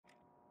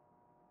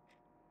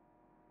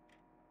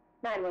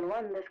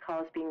911, this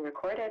call is being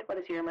recorded.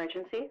 What is your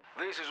emergency?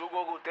 This is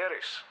Hugo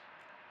Guterres,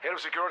 head of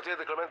security at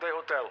the Clemente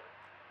Hotel.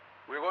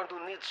 We're going to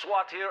need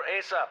SWAT here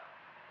ASAP.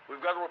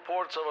 We've got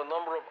reports of a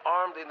number of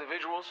armed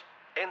individuals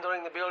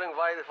entering the building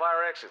via the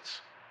fire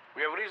exits.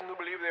 We have reason to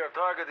believe they are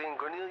targeting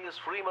Cornelius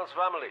Fremont's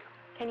family.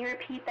 Can you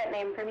repeat that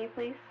name for me,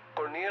 please?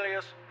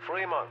 Cornelius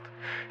Fremont.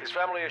 His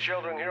family is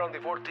sheltering here on the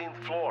 14th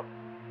floor.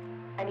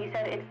 And you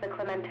said it's the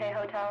Clemente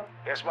Hotel?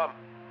 Yes, ma'am.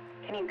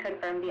 Can you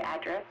confirm the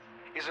address?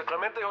 It's the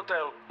Clemente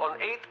Hotel on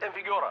 8th and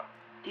Figueroa.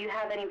 Do you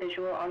have any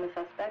visual on the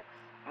suspects?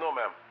 No,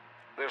 ma'am.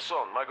 Their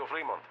son, Michael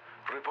Fremont,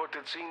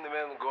 reported seeing the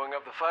men going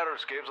up the fire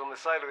escapes on the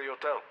side of the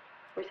hotel.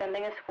 We're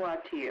sending a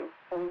squad to you.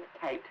 Hold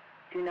tight.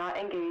 Do not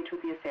engage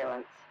with the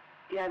assailants.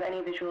 Do you have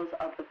any visuals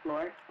of the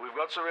floor? We've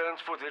got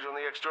surveillance footage on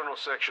the external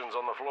sections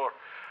on the floor,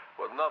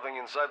 but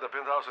nothing inside the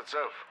penthouse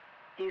itself.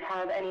 Do you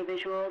have any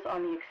visuals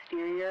on the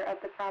exterior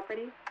of the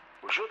property?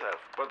 We should have,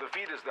 but the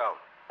feed is down.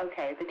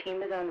 Okay, the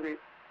team is en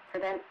route.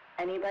 Prevent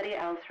anybody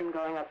else from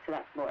going up to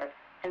that floor,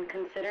 and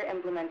consider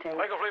implementing...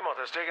 Michael Fremont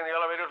has taken the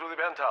elevator to the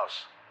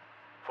penthouse.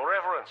 For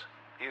reference,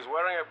 he's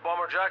wearing a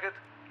bomber jacket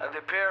and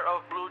a pair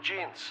of blue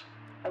jeans.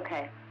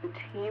 Okay, the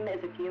team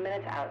is a few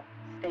minutes out.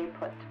 Stay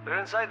put. They're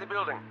inside the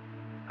building.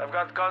 I've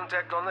got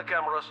contact on the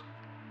cameras.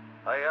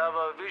 I have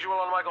a visual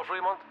on Michael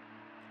Fremont.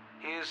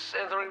 He's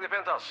entering the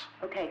penthouse.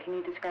 Okay, can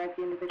you describe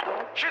the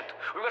individual? Shit!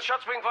 We've got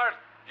shots being fired!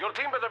 Your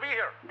team better be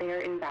here! They are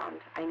inbound.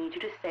 I need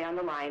you to stay on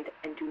the line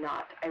and do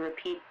not, I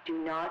repeat, do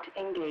not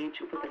engage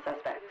with the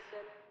suspects.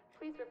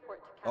 Please report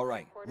to All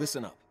right,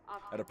 listen up.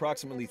 At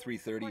approximately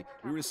 3:30,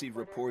 we received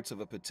reports of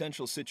a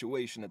potential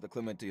situation at the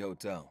Clemente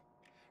Hotel.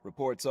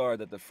 Reports are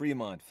that the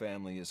Fremont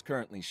family is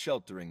currently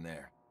sheltering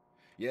there.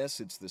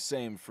 Yes, it's the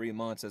same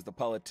Fremonts as the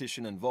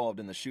politician involved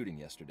in the shooting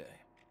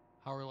yesterday.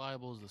 How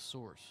reliable is the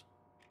source?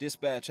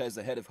 Dispatch has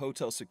the head of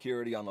hotel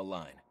security on the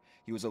line.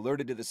 He was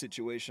alerted to the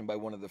situation by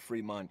one of the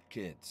Fremont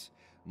kids.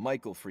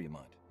 Michael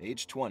Fremont,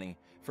 age 20,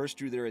 first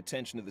drew their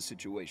attention to the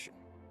situation.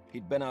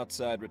 He'd been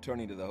outside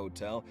returning to the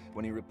hotel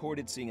when he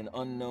reported seeing an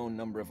unknown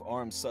number of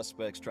armed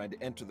suspects trying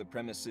to enter the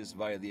premises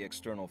via the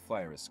external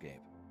fire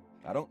escape.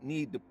 I don't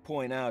need to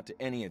point out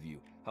to any of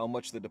you how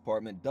much the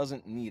department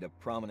doesn't need a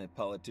prominent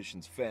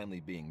politician's family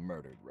being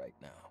murdered right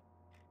now.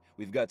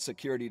 We've got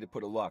security to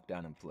put a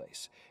lockdown in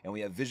place, and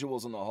we have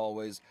visuals in the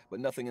hallways, but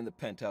nothing in the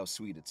penthouse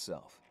suite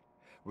itself.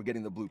 We're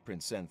getting the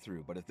blueprint sent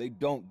through, but if they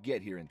don't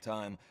get here in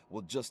time,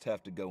 we'll just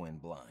have to go in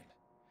blind.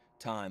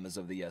 Time is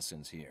of the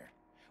essence here.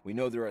 We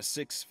know there are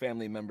 6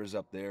 family members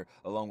up there,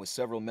 along with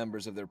several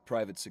members of their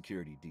private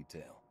security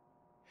detail.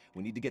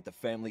 We need to get the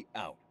family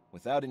out,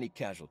 without any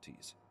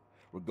casualties.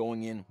 We're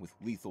going in with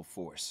lethal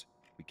force.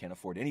 We can't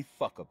afford any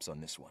fuck-ups on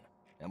this one.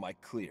 Am I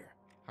clear?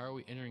 How are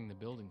we entering the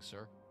building,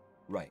 sir?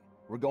 Right.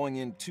 We're going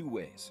in 2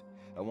 ways.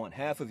 I want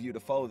half of you to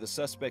follow the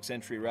suspect's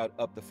entry route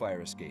up the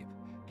fire escape.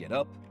 Get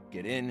up,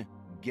 get in,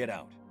 get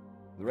out.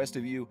 The rest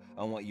of you,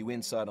 I want you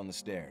inside on the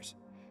stairs.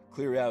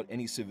 Clear out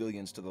any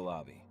civilians to the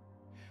lobby.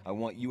 I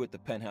want you at the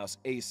penthouse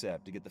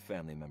ASAP to get the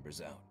family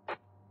members out.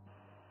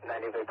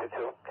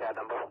 9052, cat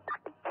number.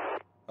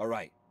 All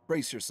right,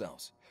 brace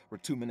yourselves. We're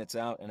 2 minutes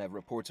out and have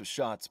reports of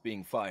shots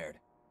being fired.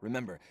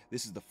 Remember,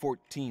 this is the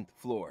 14th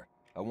floor.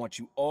 I want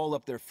you all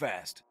up there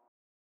fast.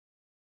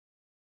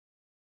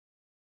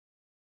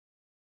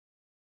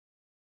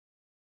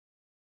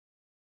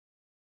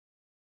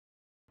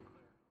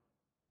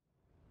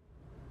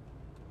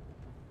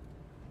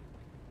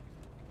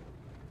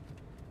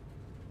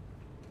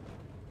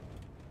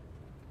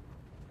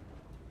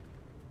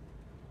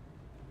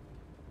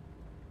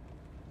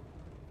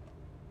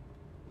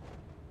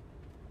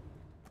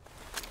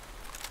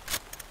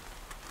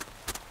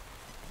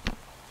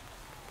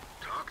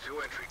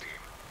 Entry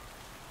team.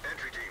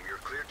 Entry team, you're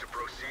cleared to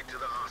proceed to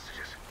the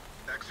hostages.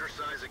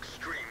 Exercise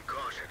extreme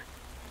caution.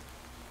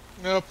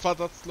 Jag har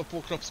uppfattat, slå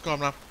på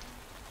kroppskamera.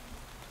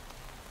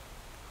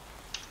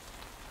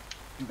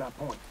 You got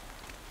point.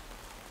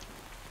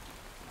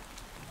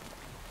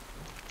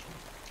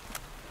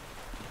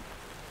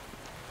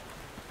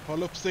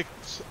 Håll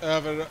uppsikt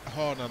över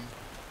hörnen.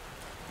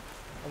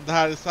 Om det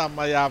här är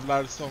samma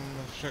jävlar som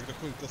försökte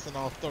skjuta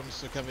senatorn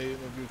så kan vi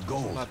nog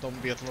utgå från att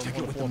de vet vad de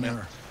håller på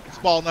med.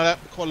 Spanare,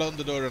 kolla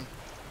under dörren.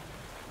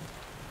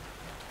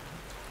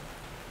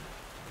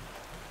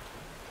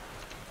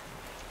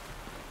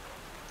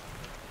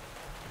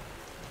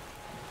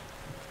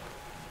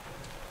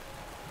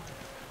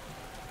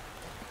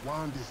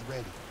 Wand is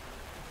ready.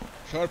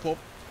 Kör på.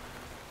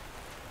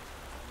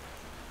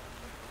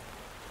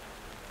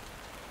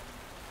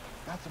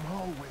 Got some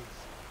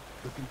hallways.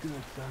 Looking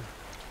good, sir.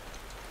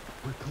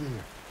 We're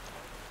clear.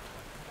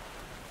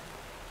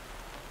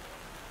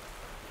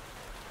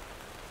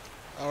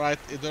 All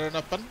right, är dörren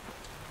öppen?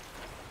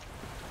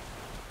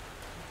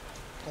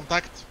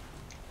 Kontakt.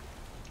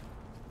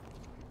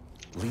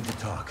 Lead the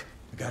talk.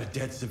 I got a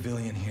dead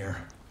civilian here.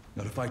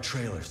 Notify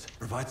trailers.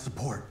 Provide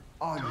support.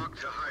 On you. Talk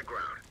to high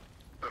ground.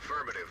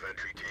 Affirmative,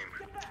 entry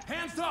team.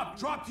 Hands up!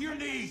 Drop to your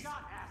knees!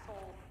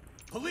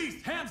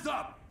 Police, hands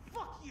up!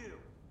 Fuck you!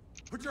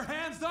 Put your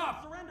hands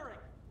up! Surrendering!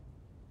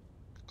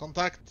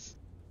 Kontakt.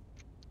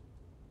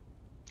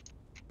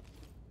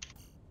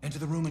 Enter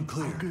the room and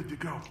clear. I'm good to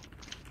go.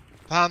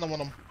 Ta hand om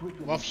honom.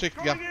 Var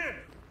försiktiga.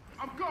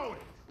 I'm going.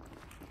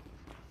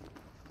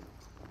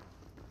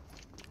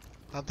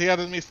 Hantera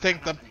den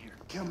misstänkta.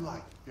 Chem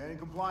light. Getting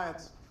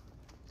compliance.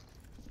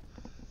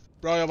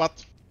 Bra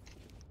jobbat.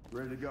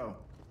 Ready to go.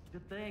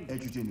 Good thing.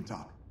 Entry team to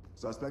talk.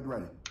 Suspect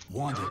ready.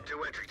 Wanted. Talk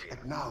to entry team.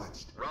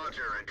 Acknowledged.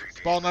 Roger, entry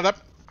team. Spanare.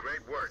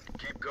 Great work.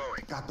 Keep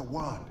going. Got the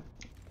wand.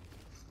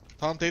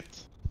 Ta en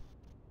titt.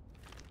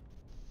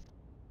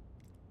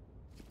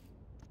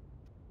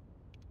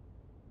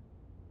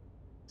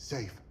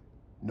 Safe.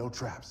 No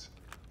traps.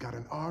 Got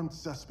an armed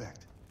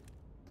suspect.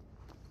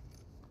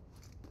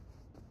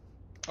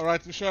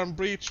 Alright, vi kör en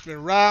breach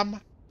med ram.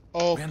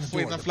 Och Ram the få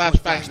in door, en deploy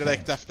flashbang flashbang.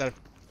 direkt efter.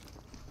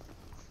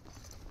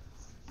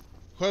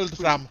 Sköld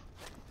fram.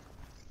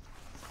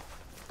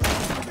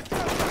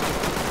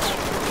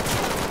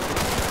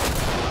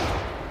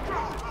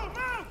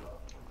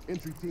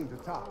 Entry team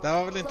to talk. Det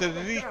var väl inte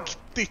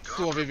riktigt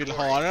så vi vill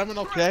ha det, men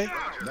okej.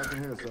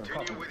 Nothing here, sir.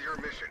 Continue with your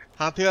mission.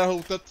 Hantera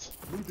hotet.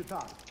 Move to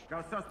talk. Got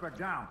a suspect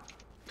down.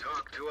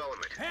 Talk to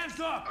element. Hands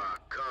up!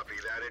 Copy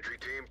that, entry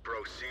team.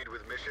 Proceed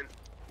with mission.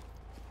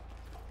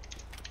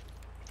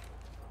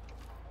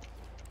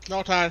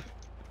 Klart här.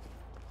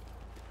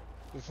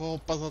 Vi får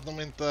hoppas att de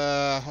inte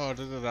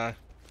hörde det där.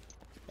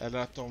 Eller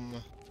att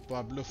de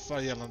bara bluffar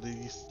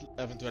gällande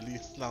eventuell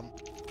gisslan.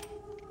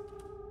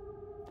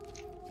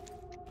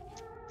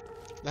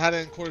 Det här är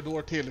en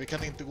korridor till, vi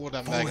kan inte gå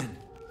den vägen.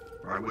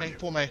 Häng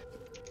på mig.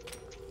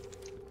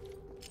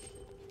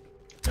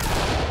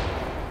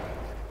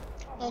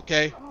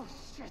 Okej.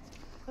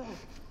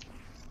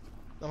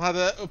 De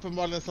hade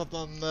uppenbarligen satt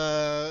en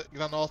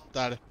granat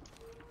där.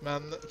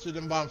 Men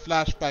tydligen bara en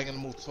flashbang eller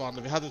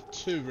motsvarande. Vi hade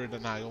tur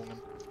den här gången.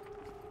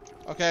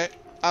 Okej,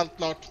 allt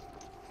klart.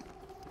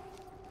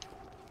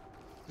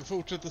 Vi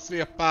fortsätter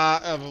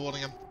svepa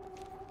övervåningen.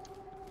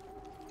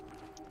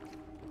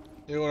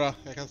 Jo då,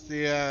 jag kan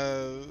se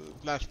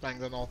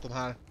flashbang-granaten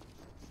här.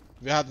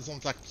 Vi hade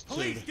som sagt tur.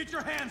 Police, get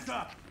your hands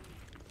up!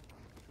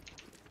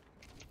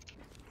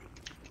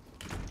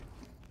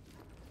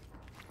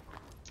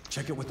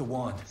 Check it with the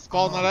wand.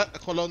 Spanare,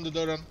 kolla under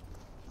dörren.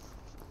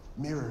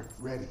 Mirror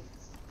ready.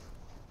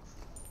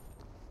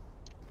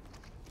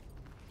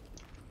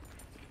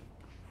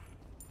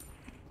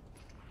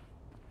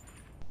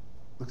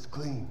 Looks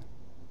clean.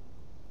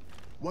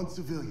 One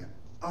civilian,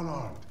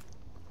 unarmed.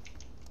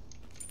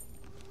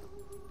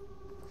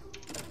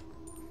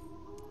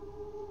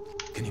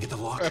 Can you get the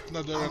lock?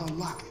 Öppna dörren. I'll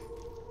unlock it.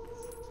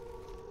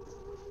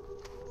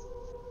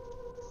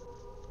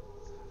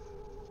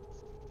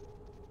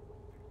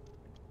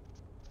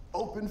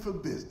 Open for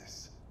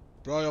business.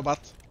 Bra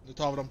jobbat. Nu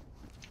tar vi dem.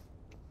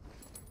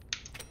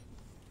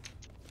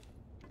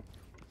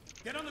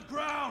 Get on the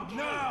ground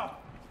now!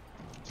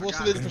 2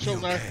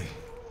 civilpersoner. Okay.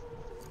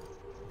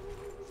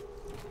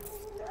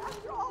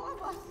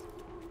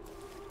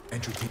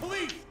 Entry team.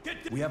 Police,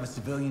 get We have a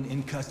civilian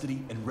in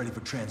custody and ready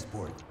for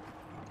transport.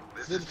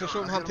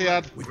 Civilperson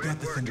hanterad. We've Great got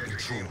this work, under entry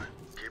control. team.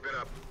 Keep it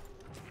up.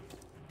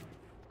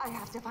 I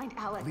have to find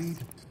Alex. lead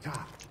to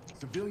top.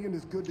 Civilian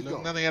is good to go.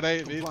 Lugna ner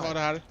dig, vi tar det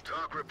här.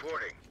 Talk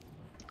reporting.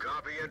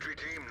 Copy, entry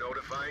team.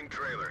 Notifying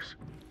trailers.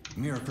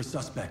 Mirror for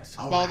suspects.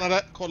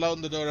 Spanare, kolla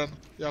under dörren.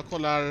 Jag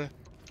kollar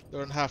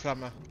dörren här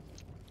framme.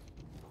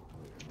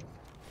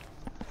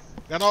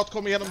 Granat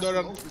kommer igenom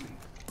dörren.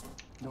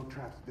 No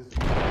traps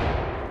visible.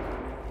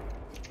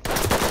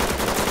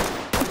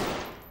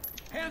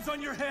 Hands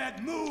on your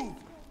head, move!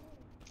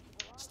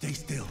 Stay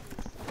still.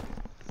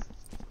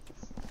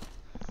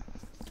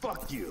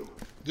 Fuck you.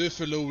 Du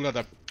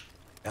förlorade.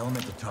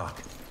 Element to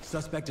talk.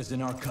 Suspect is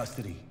in our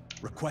custody.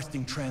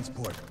 Requesting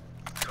transport.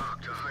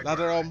 Talk to high.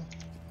 Laddar om.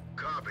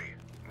 Copy.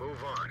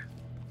 Move on.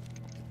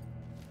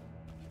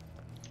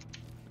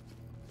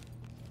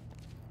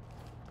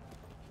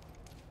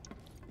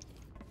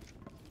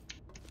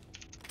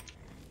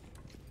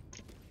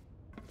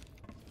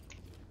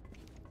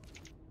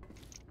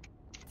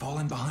 Fall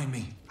in behind me.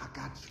 I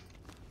got you.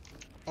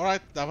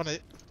 Alright, där var ni.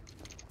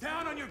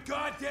 Down on your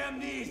goddamn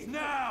knees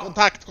now!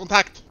 Kontakt,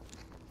 kontakt!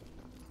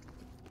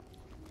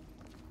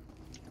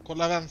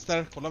 Kolla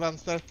vänster, kolla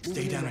vänster.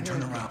 Stay down and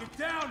turn around. Get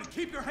down and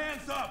keep your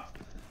hands up!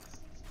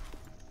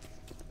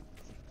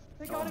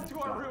 They got into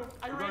our room.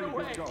 I ran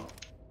away.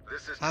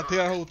 This is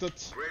Hantera talk.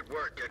 hotet. Great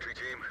work, entry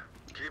team.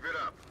 Keep it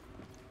up.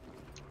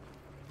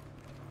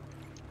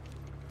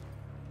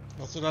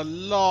 Och sådär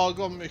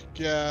lagom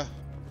mycket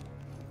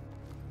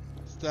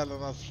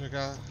ställen att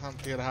försöka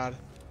hantera här.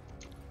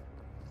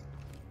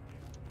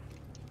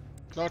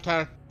 Klart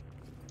här.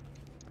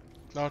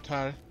 Klart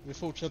här. Vi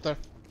fortsätter.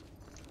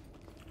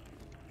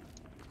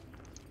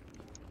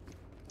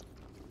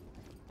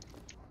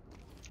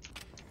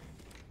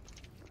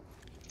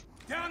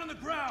 Down on the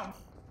ground!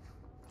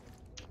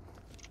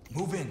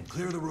 Move in.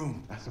 Clear the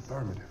room. That's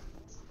affirmative.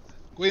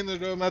 Gå in i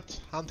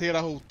rummet, hantera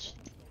hot.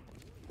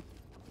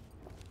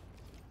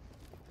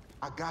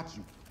 I got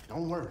you.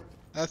 Don't worry.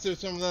 Det här ser ut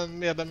som en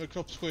medlem i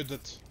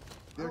kroppsskyddet.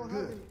 They're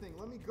good.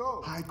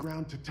 go? High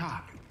ground to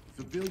top.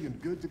 Civilian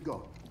good to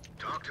go.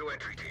 Talk to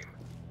entry team.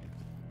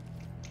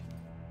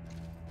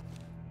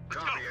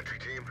 Copy, entry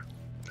team.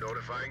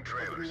 Notifying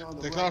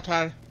trailers. Det är klart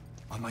här.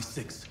 On my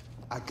 6.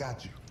 I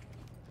got you.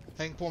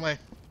 Häng på mig.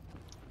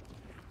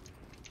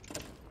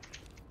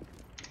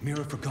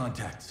 Mirror for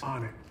contacts.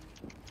 On it.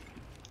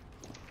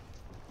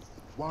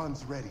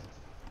 Wands ready.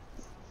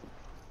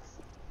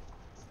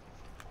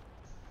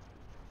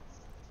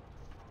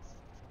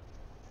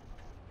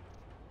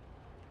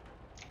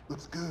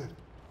 Looks good.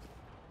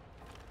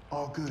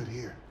 All good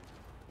here.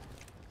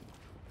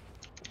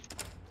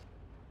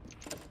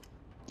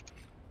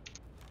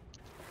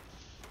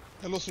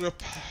 Jag låser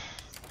upp.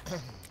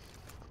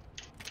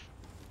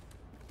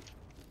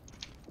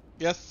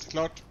 Yes,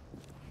 klart.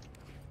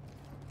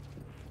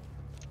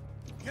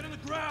 Get on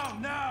the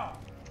ground now!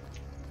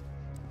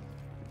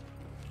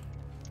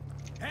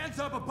 Hands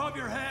up above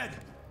your head!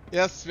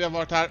 Yes, vi har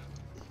varit här.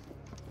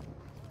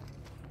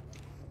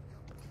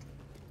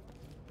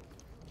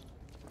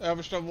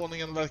 Översta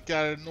våningen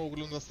verkar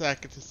någorlunda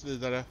säker tills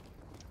vidare.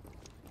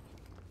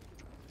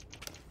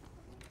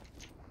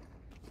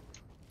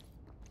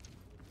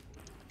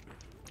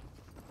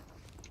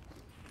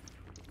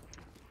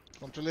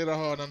 Kontrollera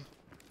hörnen.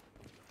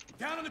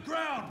 Down on the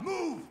ground!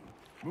 Move!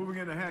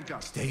 Moving into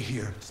handcuffs. Stay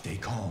here. Stay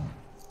calm.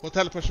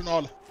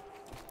 Hotellpersonal.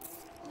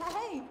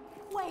 Hey,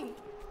 wait.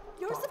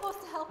 You're supposed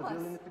to help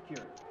us.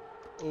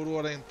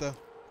 Oroa dig inte.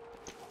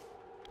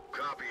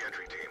 Copy,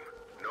 entry team.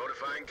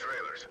 Notifying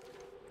trailers.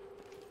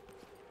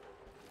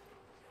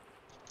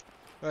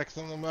 Verkar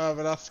som de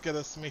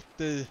överraskades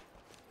mitt i.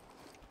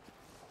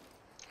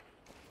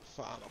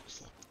 Fan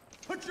också.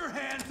 Put your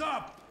hands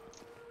up!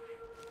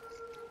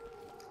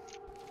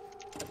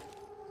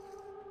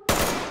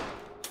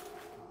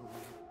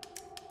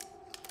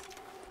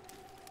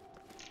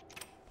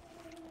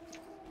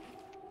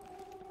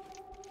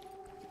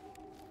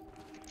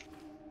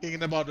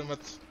 Ingen i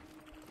badrummet.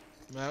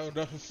 Men jag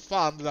undrar hur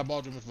fan det där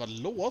badrummet var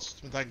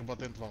låst med tanke på att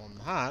det inte var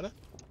någon här.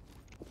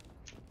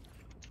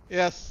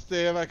 Yes,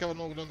 det verkar vara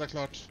någorlunda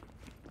klart.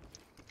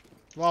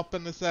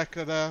 Vapen är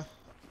säkrade.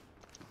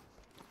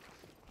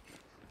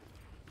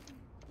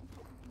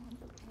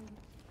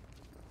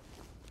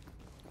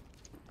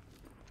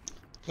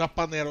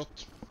 Trappan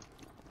neråt.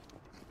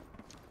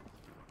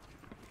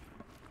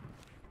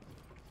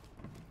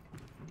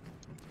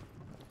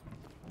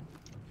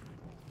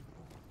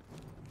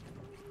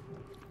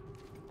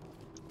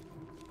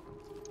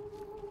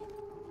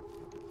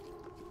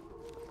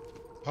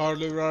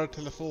 Hörlurar,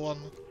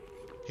 telefon,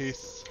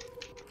 hiss.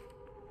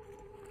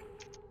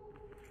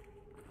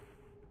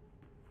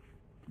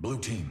 Blue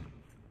team.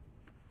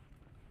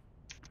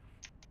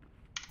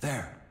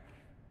 There.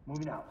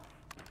 Moving out.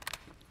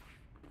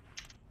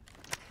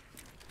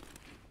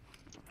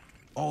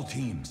 All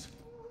teams.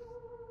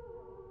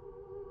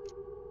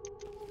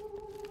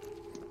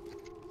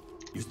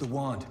 Use the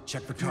wand.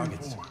 Check for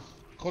targets.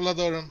 Kolla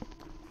dörren.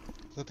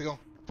 Sätt igång.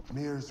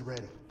 Mirrors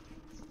ready.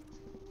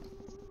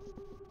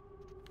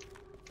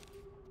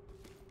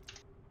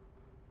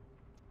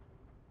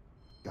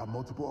 Got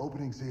multiple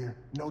openings here.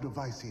 No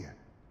device here.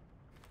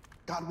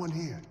 Got one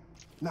here.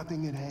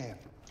 Nothing in hand.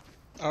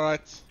 All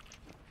right.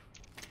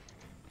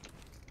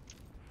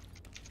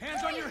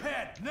 Hands on your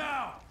head,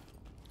 now!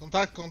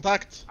 Kontakt,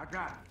 kontakt. I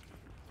got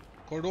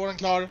it. Korridoren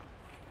klar.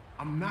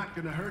 I'm not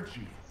gonna hurt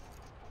you.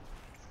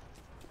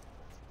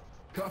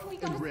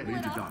 Cuffed and ready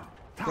to done.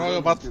 Bra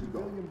jobbat.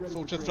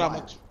 Fortsätt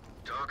framåt.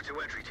 Talk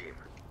to entry team.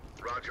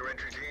 Roger,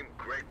 entry team.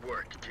 Great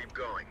work. Keep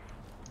going.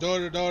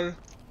 Dörr, dörr.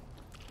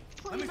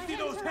 Let me see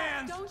those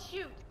hands! Don't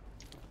shoot.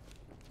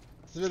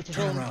 Turn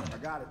Civilperson. around. I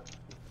got it.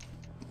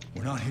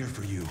 We're not here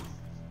for you.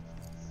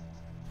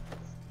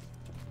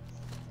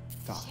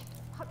 Top.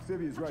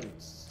 Civia's ready.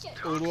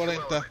 Shit. Oroa dig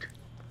inte.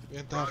 Vi är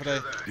inte här för dig.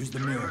 Roger that. Use the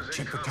mirror. Trailers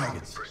Check for incoming.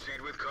 targets.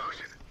 Proceed with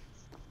caution.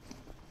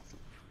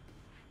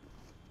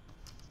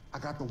 I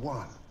got the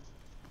wand.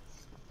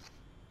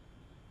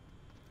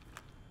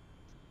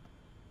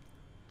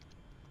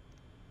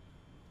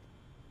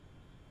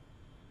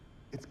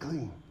 It's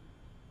clean.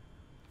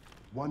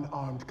 One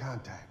armed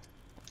contact.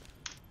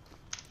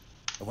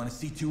 I want to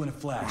see two in a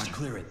flash.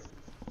 Clear it.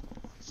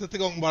 Sätt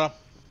igång bara.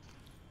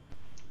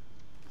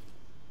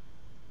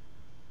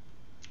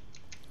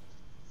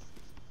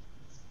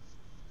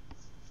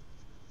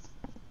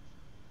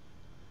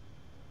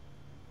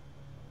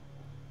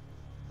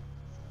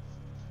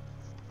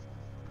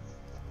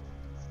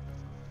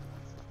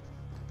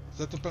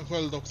 Sätt upp en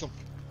sköld också.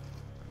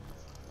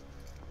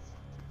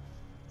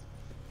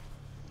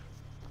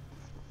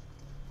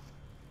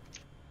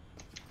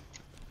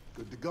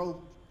 Good to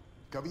go.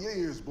 Cover your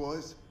ears,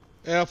 boys.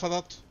 Jag har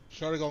fattat.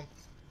 Kör igång.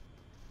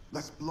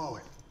 Let's blow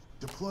it.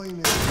 Deploying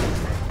it.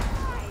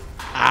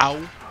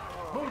 Au.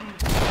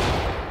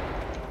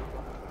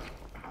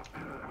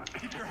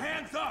 Keep your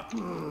hands up!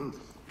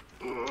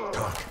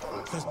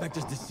 Talk. Suspect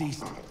is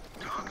deceased.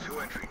 Talk to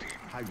entry team.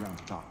 High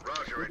ground top.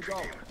 Roger, entry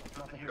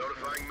team.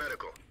 Notifying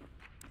medical.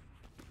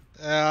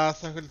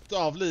 Särskilt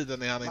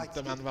avliden är han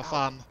inte, men vad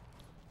fan.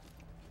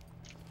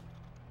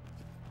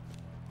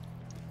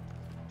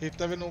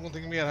 Hittar vi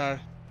någonting mer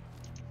här?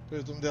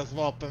 Förutom deras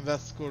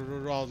vapenväskor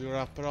och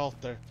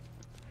radioapparater.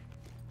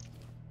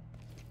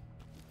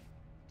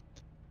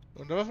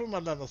 Undrar varför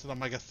man lämnar sina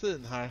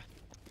magasin här.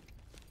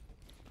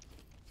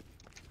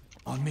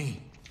 On me.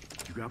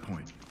 You got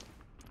point.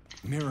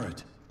 Mirror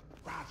it.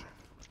 Roger.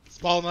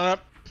 Spanare.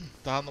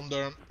 Ta hand om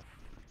dörren.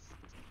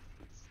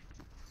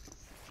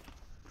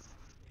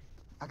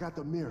 I got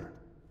the mirror.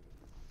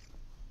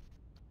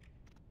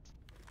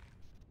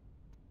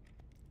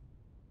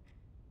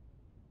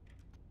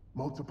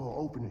 Multiple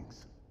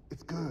openings.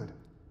 It's good.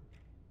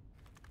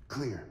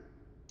 Clear.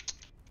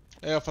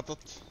 Jag har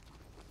fattat.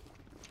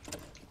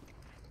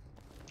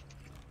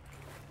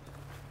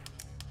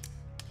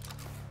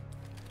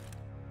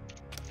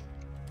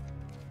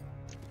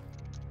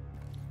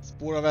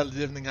 Spår av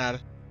eldgivning här.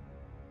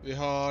 Vi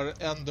har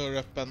en dörr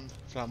öppen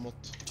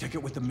framåt. Check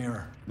it with the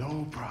mirror.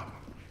 No problem.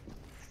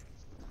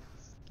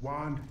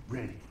 Wand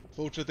ready.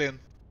 Fortsätt in.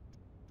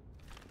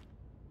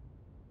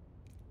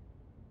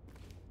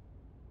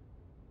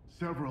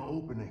 Several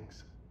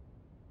openings.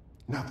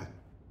 Nothing.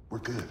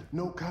 We're good.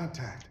 No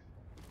contact.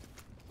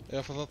 Jag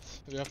har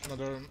fattat. Vi öppnar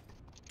dörren.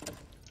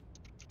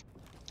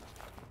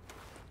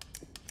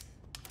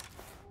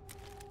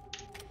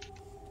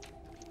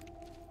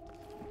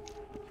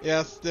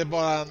 Yes, det är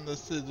bara en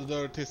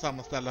sidodörr till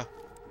samma ställe.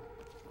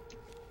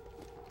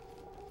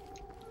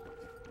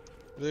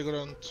 Vi går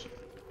runt.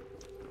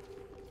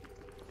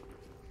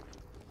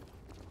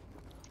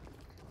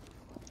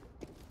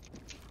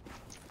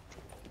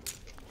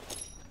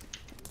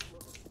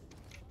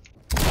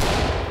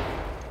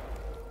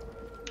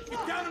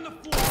 Get down on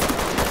the floor!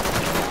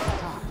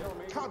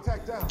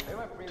 Contact down.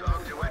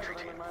 Talk to entry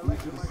team.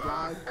 Move to the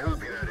side.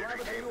 Copy that,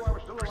 entry team.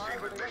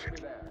 Proceed with mission.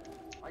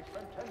 I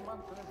spent 10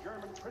 months in a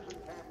German prison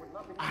camp with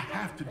nothing. I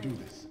have to do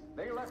this.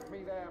 They left me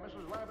there,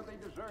 Mrs. Rabbit. They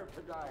deserve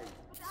to die.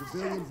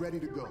 Civilians ready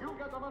to go. You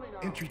get the money now.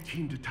 Entry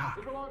team to talk.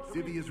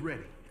 Civvy is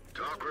ready.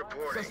 Talk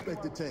reporting.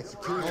 Suspect detected.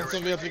 Någon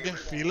som vet vilken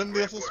film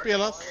det är som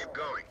spelas? Keep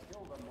going.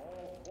 Kill them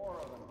all, 4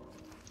 of them.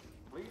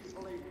 Please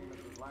believe me,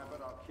 Mrs.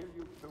 Lambert. I'll kill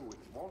you too. It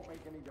won't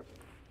make any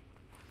difference.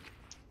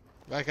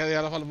 Verkar i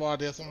alla fall vara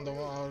det som de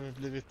har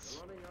blivit.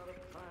 Running out of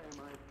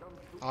time. I've come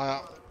too Ah, ja.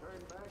 far to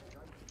turn back. I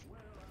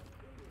swear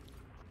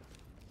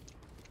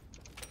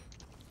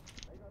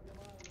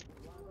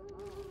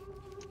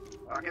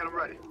I'll get them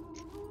ready.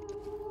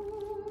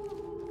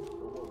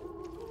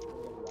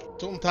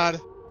 Tomt här.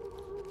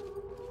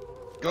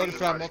 Dörr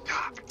framåt.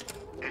 Talk.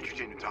 Entry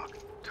team to talk.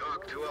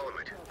 Talk to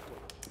element.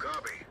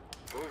 Copy.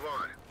 Move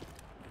on.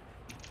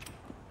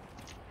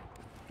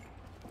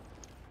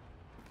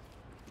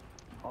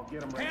 I'll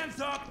get them ready. Hands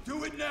up!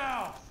 Do it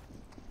now!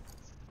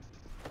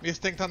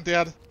 Misstänkt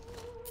hanterad.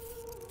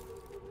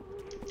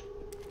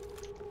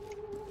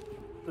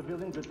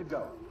 Civilian good to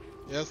go.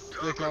 Yes, det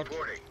är Talk klart.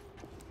 reporting.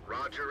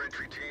 Roger,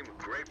 entry team.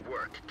 Great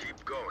work.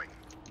 Keep going.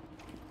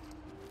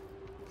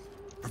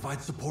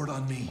 Provide support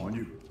on me. On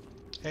you.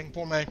 Häng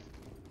på mig.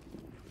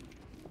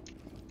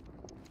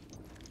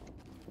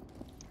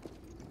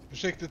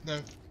 Försiktigt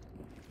nu.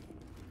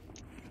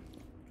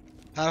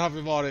 Här har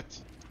vi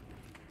varit.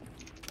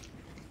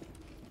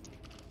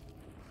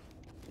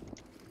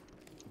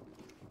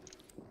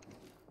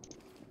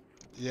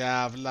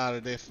 Jävlar,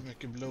 det är för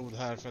mycket blod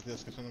här för att jag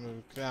ska känna mig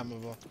bekväm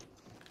med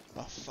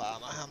vad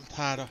fan har hänt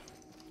här då?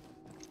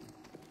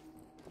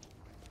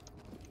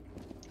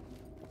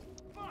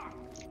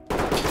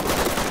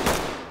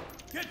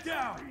 Get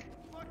down!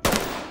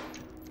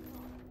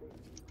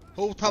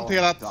 Hot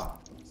hanterat.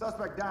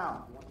 Suspect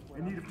down.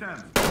 In need of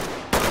time.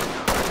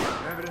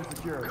 Evidence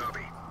secured. Copy.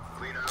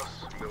 Clean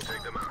house. We'll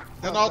take them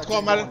out. Granat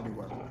kommer.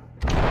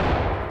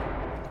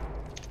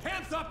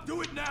 Hands up!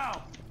 Do it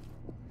now!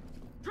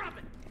 Drop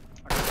it!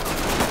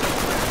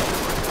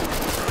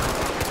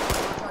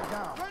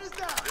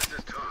 This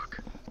is talk.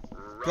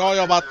 Bra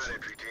jobbat. That,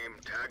 entry team.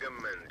 Tag them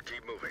and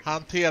keep moving.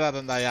 Hantera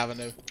den där jäveln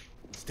nu.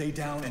 Stay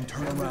down and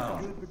turn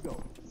around. Good to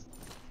go.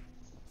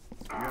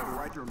 You have the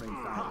right to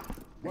remain silent.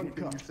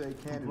 Anything you say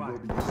can and will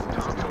be used.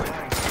 Talk to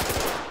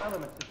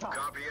entry team.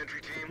 Copy,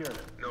 entry team.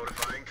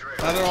 Notifying trail.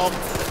 Där är de.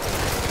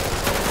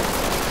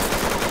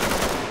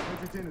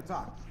 Entry team to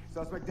talk.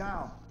 Suspect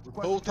down.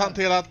 Request Hot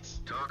hanterat.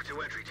 Talk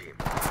to entry team.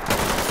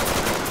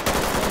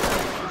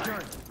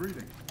 return.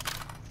 Breathing.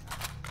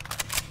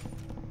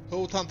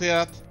 Hot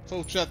hanterat.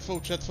 Fortsätt.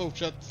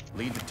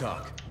 Lead the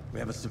talk. We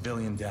have a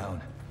civilian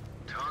down.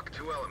 Talk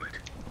to element.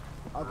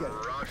 I'll get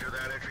it. Roger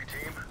that, entry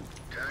team.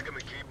 Tag them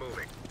and keep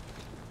moving.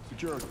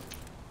 Security.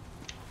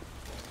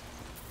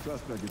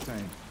 Suspect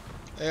detained.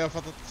 Jag har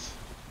fattat.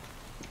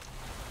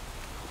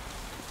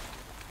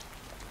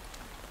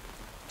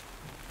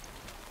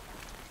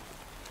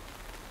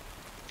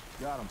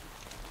 Got him.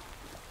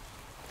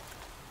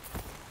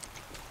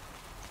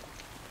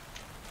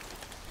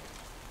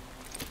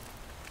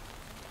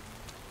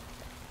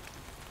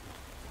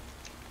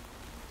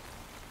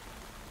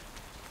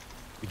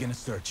 Begin a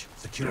search.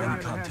 Secure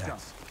any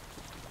contacts.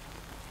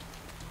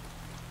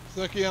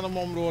 Sök igenom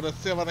området.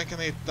 Se vad den kan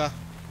hitta.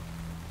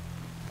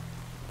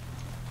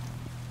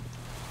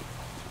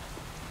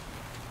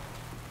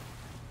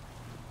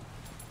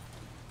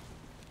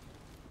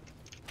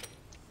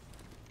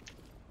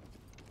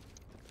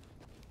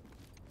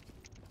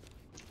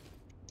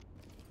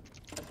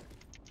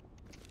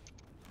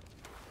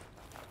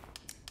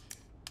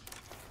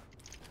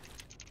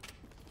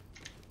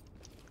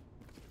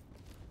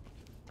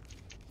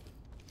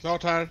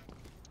 Klart här.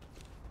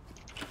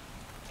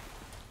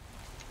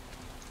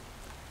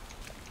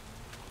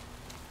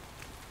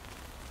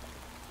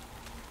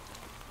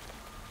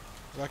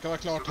 Det verkar vara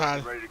klart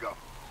här.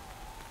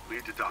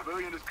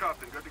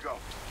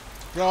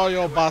 Bra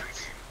jobbat.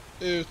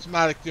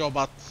 Utmärkt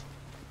jobbat.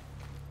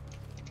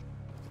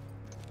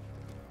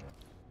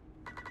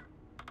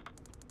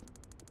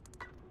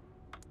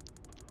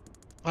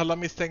 Alla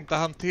misstänkta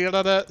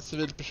hanterade,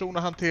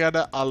 civilpersoner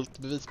hanterade, allt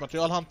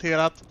bevismaterial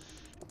hanterat.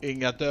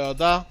 Inga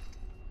döda.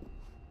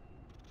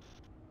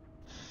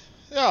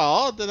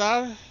 Ja, det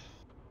där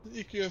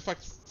gick ju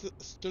faktiskt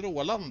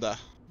strålande.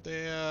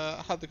 Det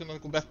hade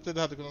kunnat gå bättre,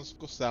 det hade kunnat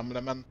gå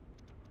sämre, men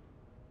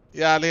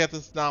i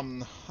ärlighetens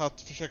namn,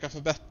 att försöka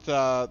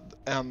förbättra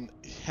en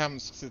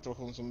hemsk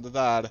situation som det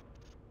där,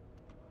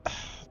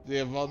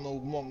 det var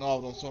nog många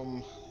av dem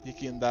som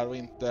gick in där och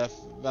inte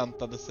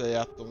väntade sig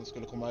att de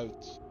skulle komma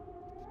ut.